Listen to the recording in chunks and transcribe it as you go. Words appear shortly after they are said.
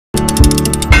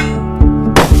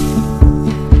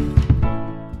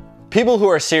People who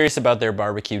are serious about their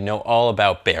barbecue know all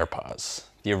about bear paws,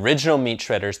 the original meat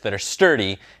shredders that are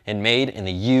sturdy and made in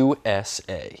the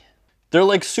USA. They're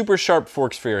like super sharp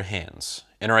forks for your hands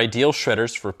and are ideal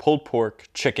shredders for pulled pork,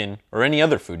 chicken, or any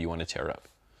other food you want to tear up.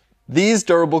 These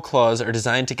durable claws are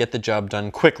designed to get the job done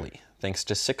quickly, thanks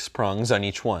to 6 prongs on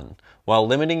each one, while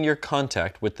limiting your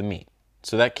contact with the meat,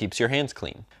 so that keeps your hands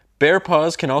clean. Bear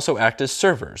paws can also act as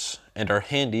servers and are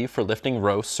handy for lifting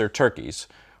roasts or turkeys,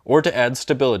 or to add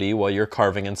stability while you're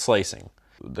carving and slicing.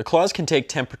 The claws can take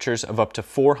temperatures of up to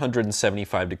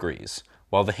 475 degrees,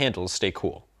 while the handles stay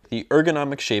cool. The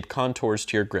ergonomic shape contours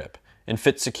to your grip and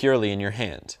fits securely in your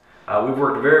hand. We've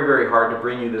worked very, very hard to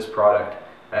bring you this product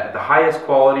at the highest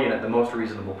quality and at the most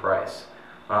reasonable price.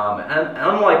 And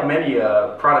unlike many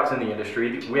products in the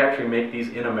industry, we actually make these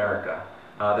in America.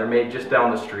 They're made just down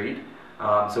the street.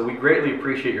 So we greatly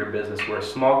appreciate your business. We're a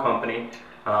small company,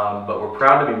 but we're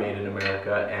proud to be made in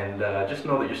America, and just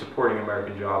know that you're supporting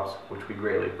American jobs, which we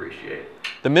greatly appreciate.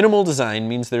 The minimal design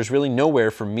means there's really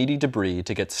nowhere for meaty debris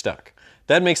to get stuck.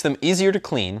 That makes them easier to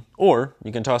clean, or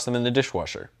you can toss them in the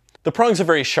dishwasher. The prongs are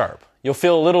very sharp. You'll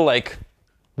feel a little like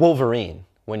Wolverine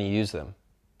when you use them,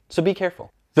 so be careful.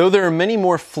 Though there are many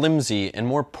more flimsy and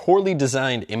more poorly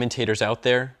designed imitators out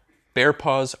there, bear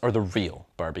paws are the real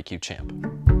barbecue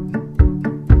champ.